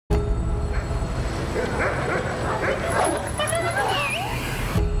Good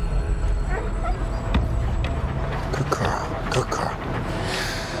girl, good girl.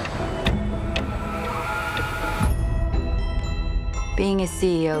 Being a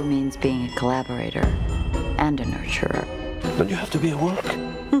CEO means being a collaborator and a nurturer. Don't you have to be at work?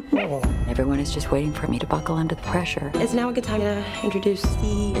 Everyone is just waiting for me to buckle under the pressure. Is now a good time to introduce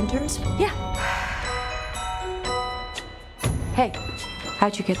the interns? Yeah. Hey,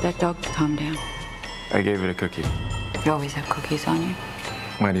 how'd you get that dog to calm down? I gave it a cookie. You always have cookies on you.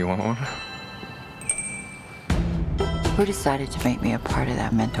 Why do you want one? Who decided to make me a part of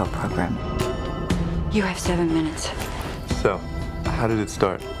that mentor program? You have 7 minutes. So, how did it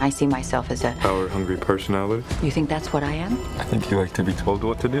start? I see myself as a... Power-hungry personality? You think that's what I am? I think you like to be told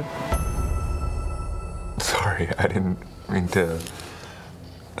what to do. Sorry, I didn't mean to...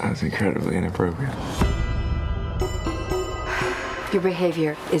 That was incredibly inappropriate. Your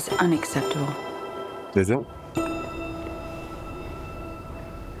behavior is unacceptable. Is it?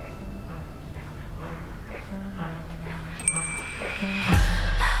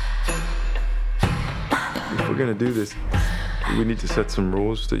 If we're gonna do this, we need to set some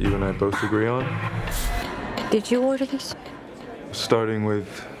rules that you and I both agree on. Did you order this? Starting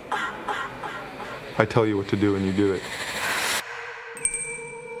with, I tell you what to do and you do it.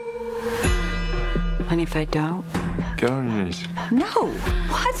 And if I don't? Get on your knees. No!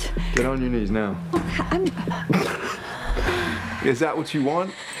 What? Get on your knees now. Is that what you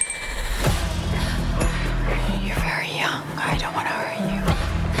want? You're very young. I don't want to hurt you.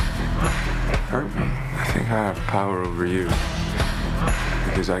 Hurt me? I think I have power over you.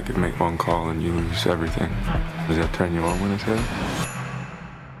 Because I could make one call and you lose everything. Does that turn you on when I say that?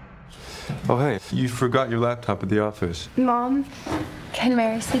 Oh, hey, you forgot your laptop at the office. Mom, can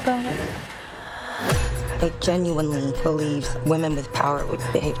Mary sleep over? I genuinely believe women with power would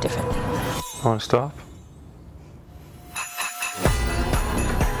behave differently. Want to stop?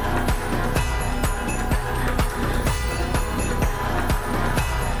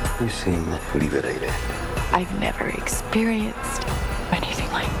 You seem liberated. I've never experienced anything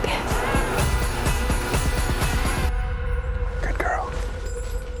like